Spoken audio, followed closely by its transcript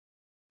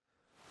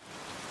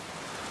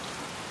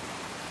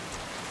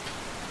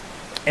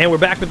And we're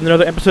back with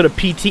another episode of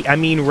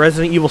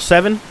Resident Evil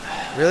 7.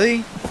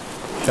 Really?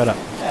 Shut up.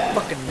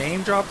 Fucking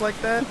name drop like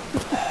that?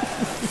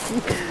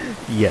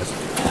 Yes.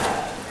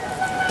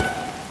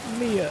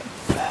 Mia.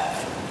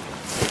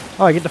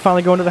 Oh, I get to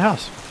finally go into the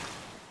house.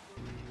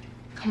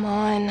 Come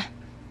on.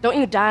 Don't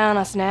you die on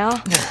us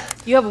now.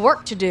 You have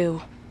work to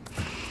do.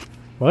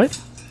 What?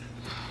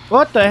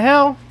 What the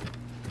hell?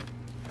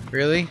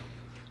 Really?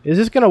 Is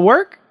this gonna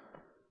work?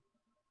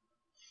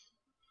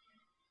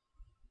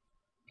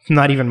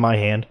 Not even my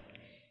hand.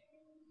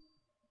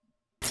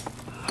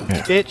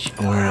 Yeah. Bitch.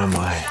 Where am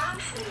I?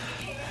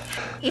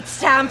 It's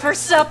time for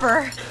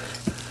supper.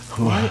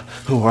 Who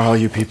are all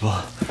you people?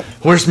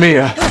 Where's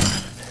Mia?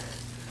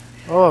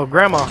 Oh,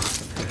 Grandma.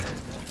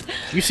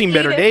 You've seen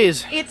better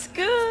days. It's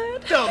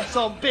good. Dumb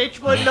son bitch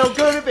wasn't no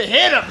good if it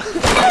hit him.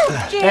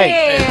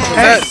 Hey.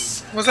 Yeah.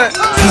 What's that?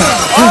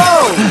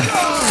 Oh!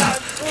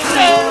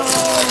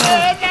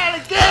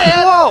 Not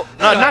again. Whoa!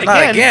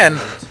 Not again.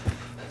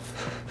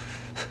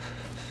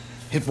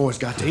 Hit boy's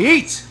got to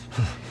eat.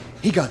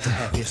 He got to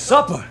have his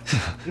supper.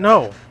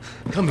 No.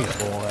 Come here,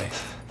 boy.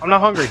 I'm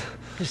not hungry.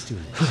 Let's do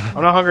this.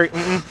 I'm not hungry.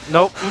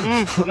 Nope.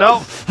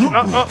 No.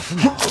 No.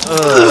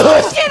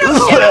 Shit,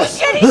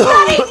 he's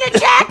not eating it,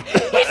 Jack!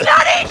 He's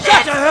not eating it!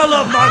 Shut the hell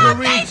up,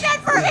 Marguerite!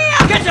 Patient for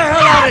him! Get the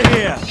hell out of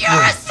here!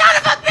 You're a son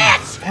of a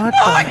bitch! What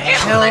Oh, the I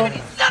can't hell? believe it,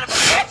 he's son of a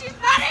bitch! He's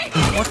not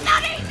eating it! He's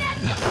not eating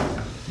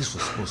it! This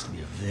was supposed to be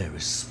a very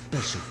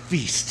special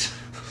feast.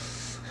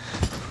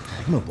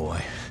 Come on,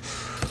 boy.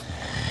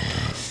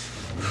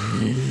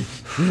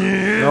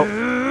 Nope.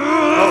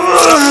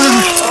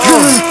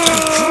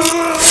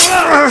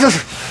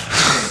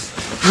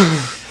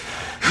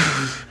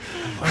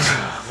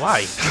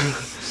 Why?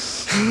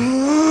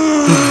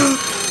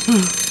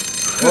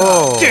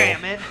 Oh.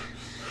 Damn it!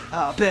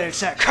 I bet it's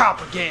that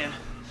cop again.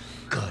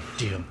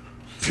 Goddamn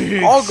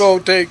pigs. I'll go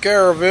take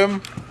care of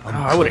him. Oh,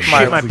 I would have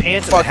shit my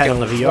pants if I had on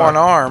the VR. One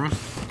arm.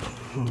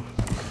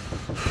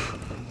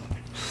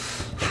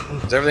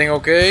 Is everything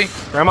okay?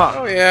 Grandma.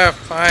 Oh yeah,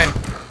 fine.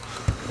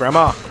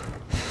 Grandma.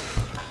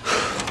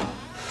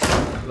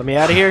 Let me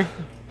out of here.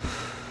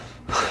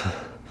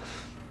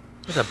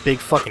 There's a big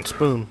fucking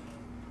spoon.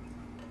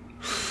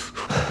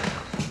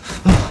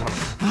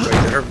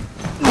 Right there.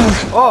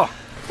 Oh!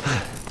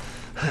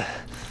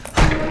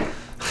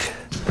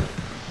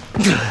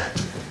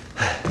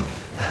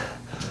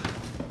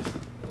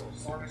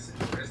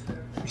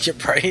 You're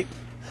right.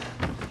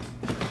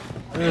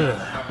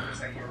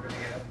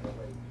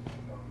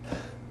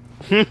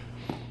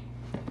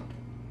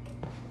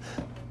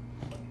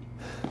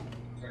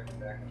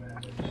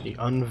 The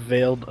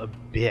unveiled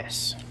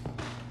abyss.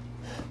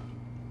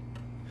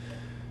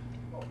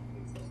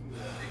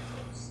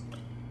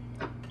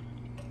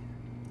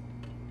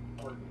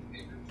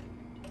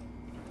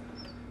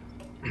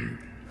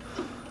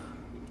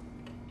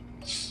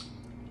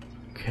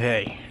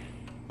 Okay.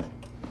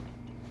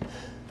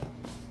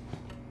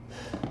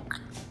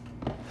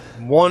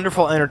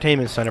 Wonderful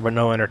entertainment center, but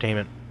no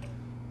entertainment.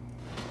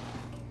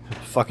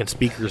 Fucking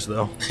speakers,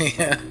 though.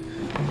 Yeah.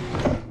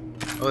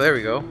 Oh, there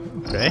we go.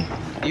 Okay.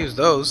 Use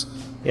those.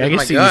 Yeah, I Where's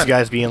can see my these gun?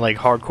 guys being like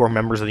hardcore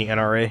members of the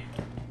NRA.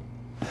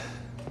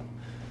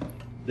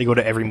 They go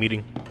to every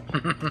meeting.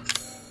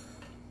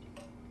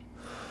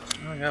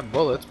 I got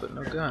bullets, but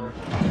no gun.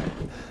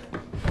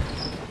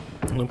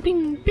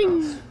 Ping,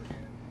 ping.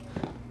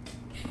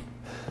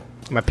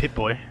 My pit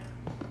boy.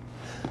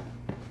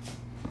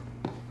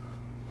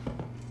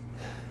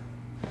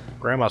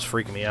 Grandma's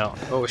freaking me out.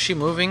 Oh, is she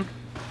moving?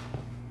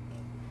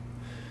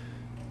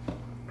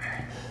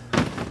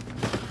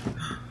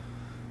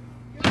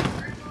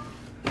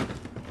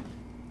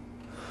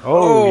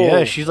 Oh, Oh.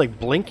 yeah, she's like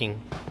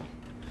blinking.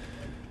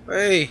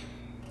 Hey.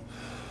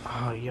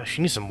 Oh, yeah,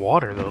 she needs some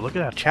water, though. Look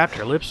at how chapped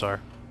her lips are.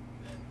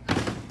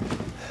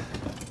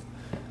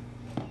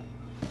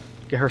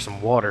 Get her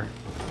some water.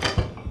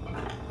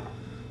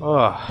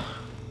 Oh.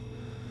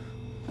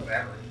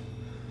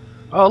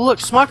 Oh, look,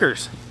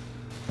 Smuckers.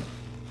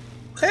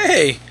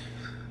 Hey.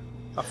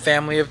 A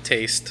family of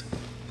taste.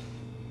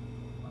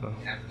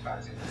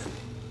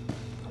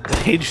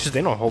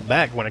 They don't hold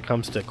back when it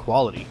comes to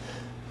quality.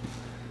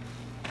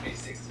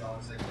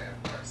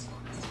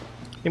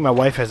 I think my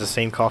wife has the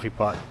same coffee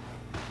pot.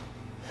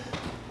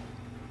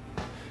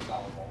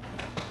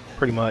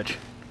 Pretty much.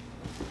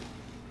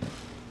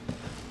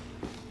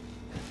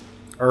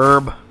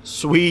 Herb.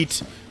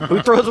 Sweet.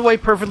 Who throws away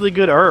perfectly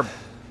good herb?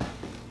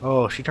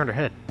 Oh, she turned her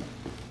head.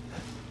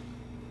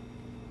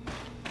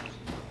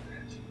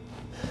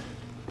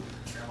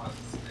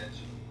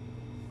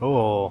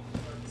 Oh.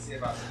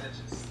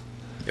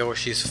 Yo,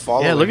 she's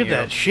following Yeah, look at you.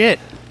 that shit.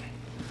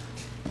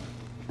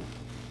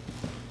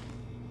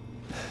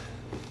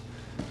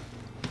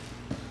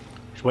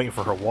 She's waiting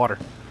for her water.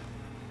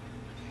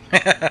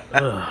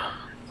 Ugh.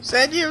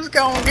 Said you was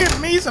gonna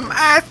give me some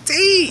iced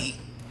tea.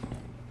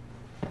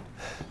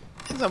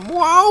 And some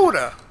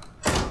water.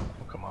 Oh,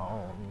 come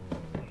on.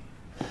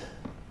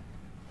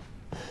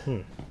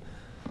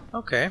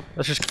 Okay.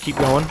 Let's just keep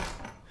going.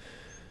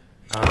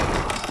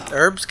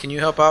 Herbs, can you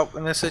help out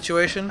in this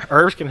situation?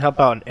 Herbs can help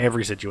out in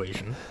every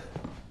situation.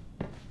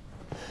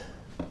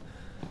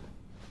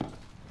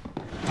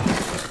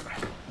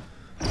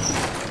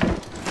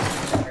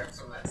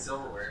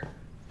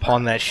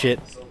 Pawn that shit.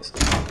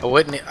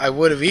 I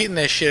would have eaten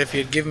this shit if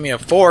you'd given me a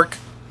fork.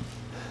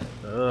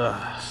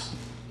 Ugh.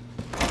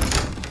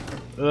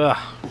 Ugh.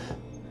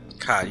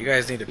 God, you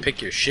guys need to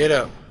pick your shit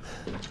up.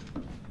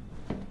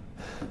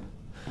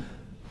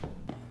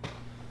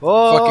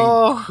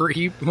 Oh. Fucking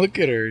creep. Look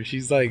at her.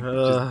 She's like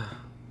just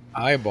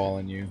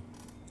eyeballing you.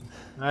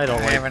 I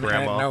don't I like haven't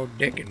Grandma. had no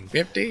dick in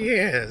 50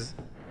 years.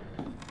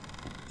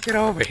 Get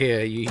over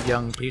here, you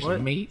young piece What?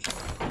 of meat.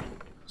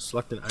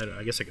 Select an item.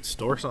 I guess I could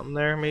store something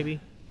there, maybe.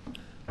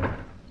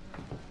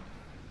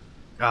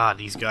 God,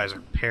 these guys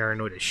are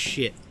paranoid as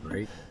shit.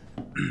 Right?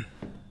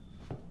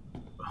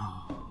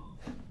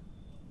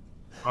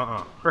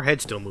 Her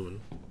head's still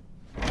moving.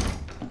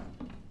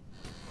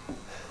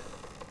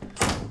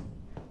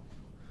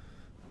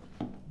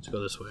 Let's go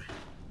this way.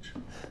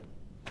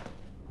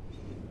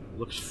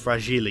 Looks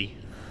fragile.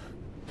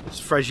 It's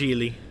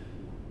fragile.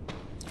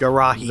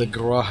 Garahi. The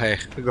grahe.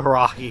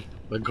 Garahi.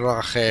 The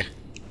grahe.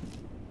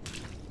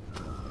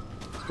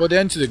 Let's go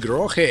down to the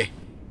grahe.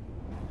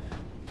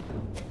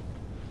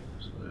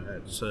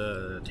 That's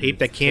tape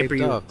that can't be.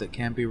 Taped up that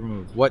can't be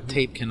removed. What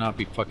tape cannot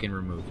be fucking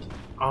removed?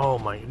 Oh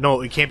my!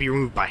 No, it can't be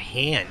removed by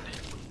hand.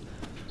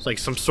 It's like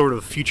some sort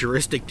of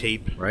futuristic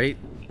tape. Right?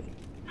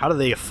 How do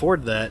they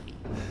afford that?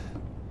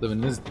 Live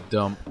in this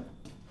dump.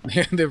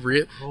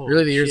 The Holy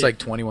really the year's shit. like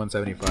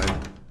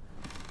 2175.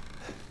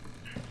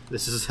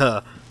 This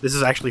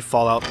is actually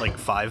Fallout like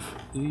 5.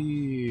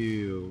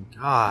 Ew.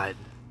 God.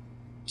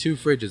 2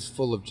 fridges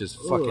full of just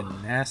fucking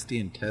Ugh. nasty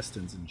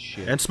intestines and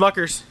shit. And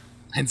Smuckers.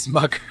 And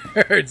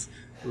Smuckers.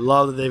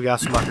 Love that they've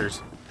got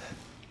Smuckers.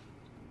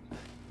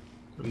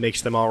 It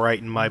makes them all right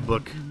in my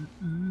book.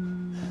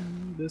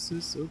 This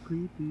is so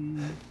creepy.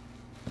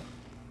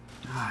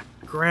 God,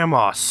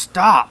 Grandma,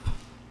 stop!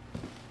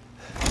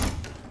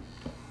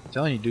 I'm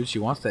telling you, dude, she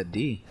wants that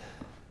D.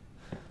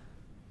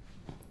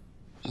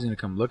 She's gonna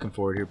come looking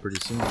for it here pretty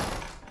soon.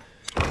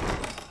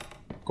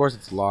 Of course,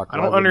 it's locked. I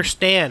don't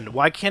understand.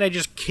 Why can't I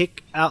just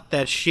kick out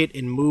that shit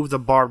and move the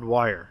barbed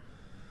wire?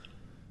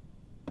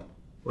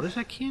 What does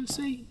that can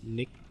say?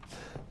 Nishi?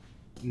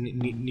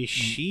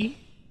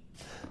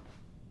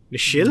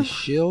 Nishil?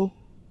 Shill.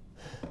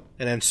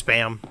 And then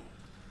spam.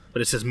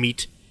 But it says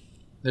meat.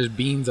 There's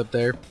beans up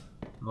there.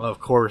 Well, of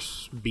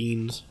course,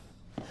 beans.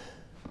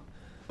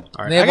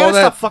 Alright, They I have gotta all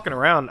that- stop fucking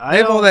around. They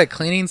have all that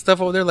cleaning stuff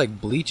over there,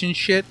 like bleach and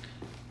shit.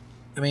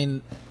 I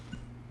mean,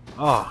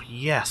 Oh,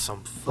 yes,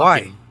 some Why?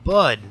 fucking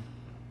bud.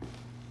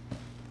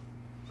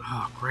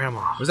 Oh, Grandma.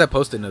 what does that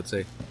post-it note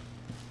say?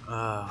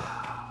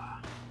 I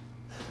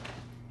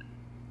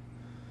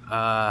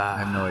I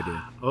have no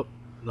idea. Oh,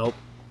 nope.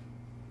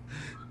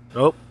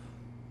 Nope.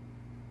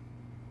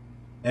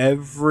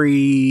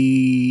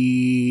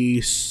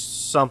 Every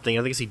something.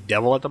 I think I see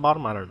devil at the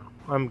bottom. I don't know.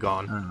 I'm I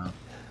gone. don't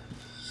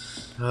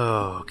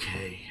know.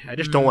 Okay. I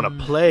just don't want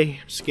to play.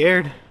 I'm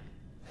scared.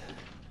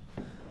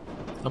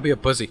 Don't be a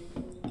pussy.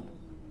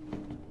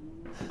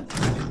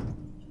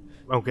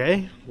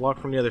 Okay. Walk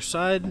from the other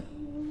side.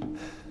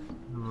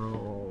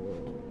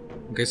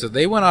 Okay, so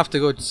they went off to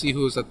go see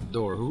who was at the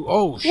door. Who?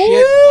 Oh shit!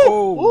 Ooh!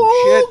 Oh Ooh,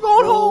 shit!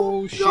 Going Oh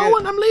home. shit!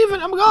 Going. I'm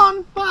leaving. I'm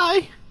gone.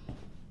 Bye.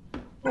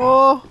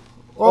 Oh.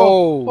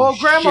 Oh,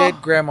 Grandma.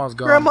 shit! Grandma's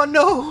gone. Grandma,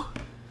 no.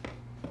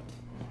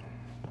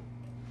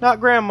 Not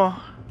Grandma.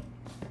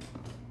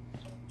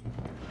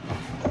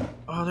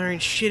 Oh, there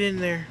ain't shit in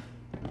there.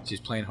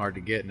 She's playing hard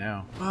to get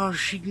now. Oh,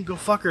 she can go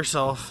fuck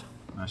herself.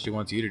 Now she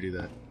wants you to do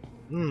that.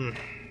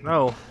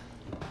 No.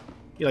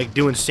 You like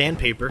doing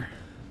sandpaper.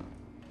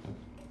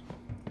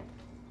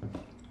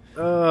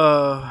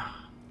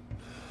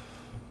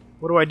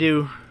 What do I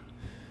do?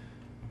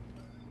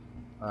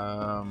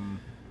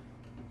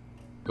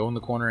 Go in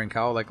the corner and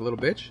cowl like a little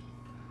bitch.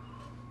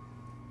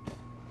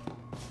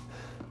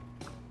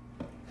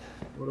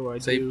 What do I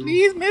Say, do?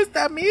 Please,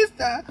 mister,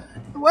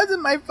 it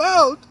wasn't my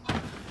fault.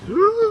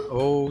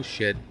 Oh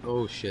shit!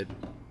 Oh shit!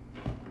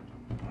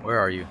 Where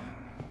are you?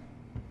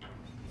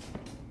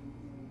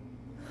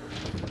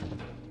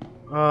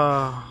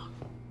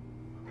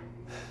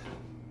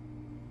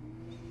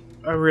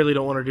 I really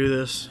don't want to do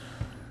this.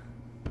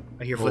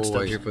 I hear footsteps.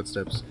 Oh, I hear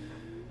footsteps.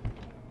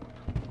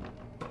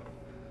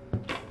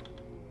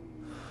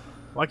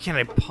 Why can't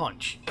I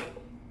punch?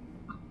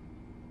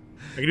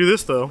 I can do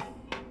this though.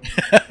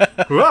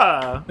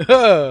 Whoa!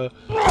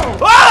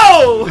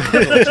 Whoa!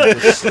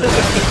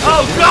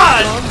 Oh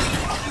God!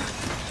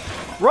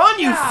 Run,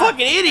 you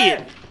fucking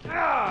idiot!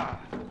 How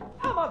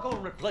am I gonna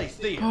replace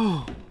this?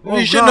 Oh,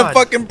 You shouldn't have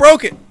fucking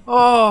broke it.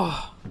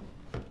 Oh!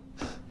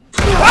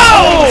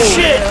 Oh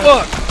shit!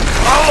 Fuck!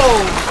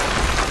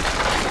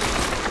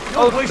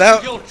 You're wasting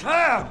that- your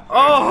time.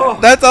 Oh!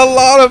 That's a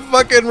lot of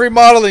fucking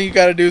remodeling you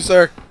gotta do,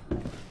 sir.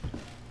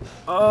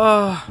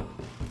 Ha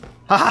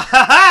ha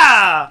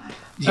ha!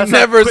 You That's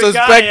never how quick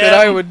suspected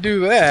I am. would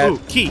do that. Ooh,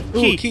 key.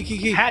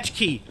 Key. Hatch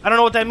key. I don't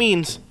know what that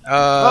means.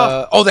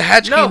 Oh, the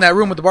hatch key No. in that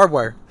room with the barbed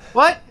wire.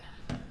 What?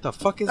 The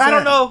fuck is that? I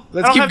don't know.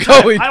 Let's I don't keep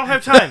have going. Time. I don't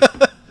have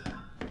time.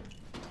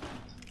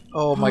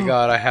 Oh my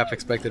god, I half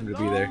expected him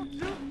to be there.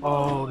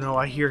 Oh no,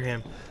 I hear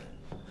him.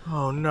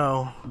 Oh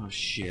no. Oh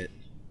shit.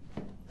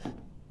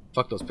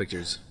 Fuck those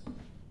pictures.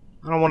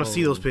 I don't want to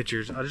see those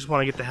pictures. I just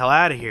want to get the hell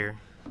out of here.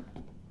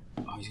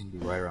 Oh, he's gonna be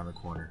right around the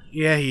corner.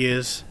 Yeah, he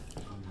is.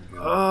 Oh my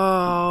god.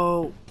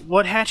 Oh,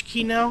 what hatch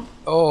key now?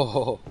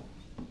 Oh.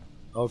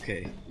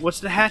 Okay. What's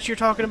the hatch you're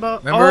talking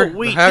about? Remember? Oh,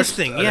 wait, the hatch, this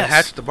thing. The Yes.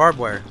 hatch with the barbed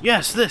wire.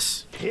 Yes,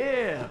 this.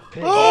 Yeah.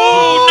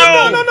 Oh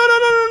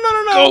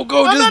no!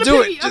 Go, I'm just not a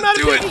do piggy. it. I'm Just not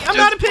a do it. piggy. I'm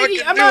not a Just piggy.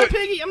 fucking I'm do not a it.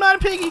 piggy. I'm not a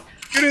piggy.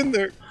 Get in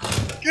there.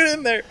 Get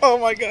in there. Oh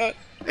my god.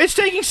 It's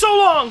taking so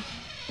long.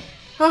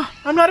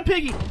 I'm not a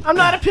piggy. I'm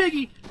not a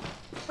piggy.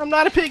 I'm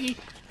not a piggy.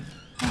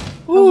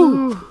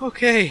 Ooh.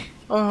 Okay.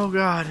 Oh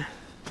god.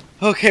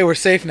 Okay, we're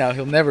safe now.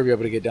 He'll never be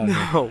able to get down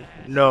here.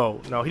 No.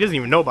 He doesn't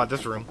even know about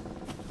this room.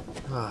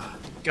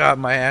 God,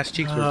 my ass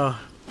cheeks were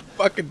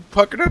fucking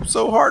puckered up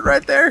so hard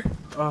right there.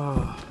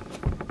 Oh,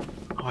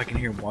 I can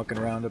hear him walking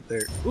around up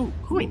there. Ooh,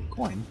 coin.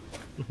 Coin.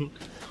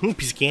 Ooh,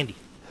 piece of candy.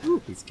 Ooh,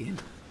 piece of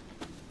candy.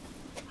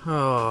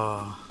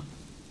 Oh.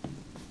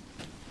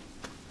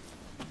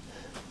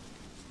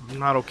 I'm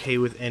not okay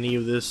with any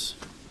of this.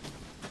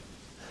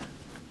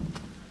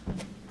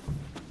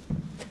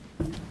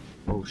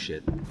 Oh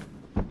shit.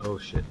 Oh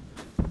shit.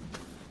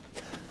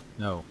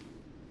 No.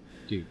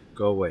 Dude,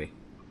 go away.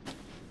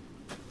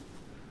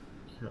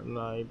 Can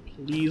I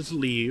please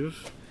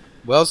leave?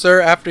 Well,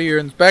 sir, after your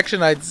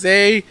inspection, I'd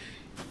say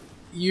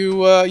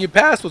you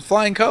passed with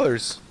flying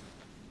colors.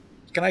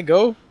 Can I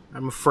go?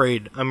 I'm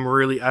afraid. I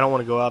don't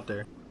want to go out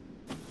there.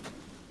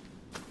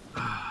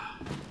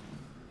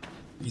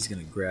 He's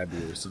gonna grab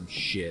you or some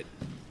shit.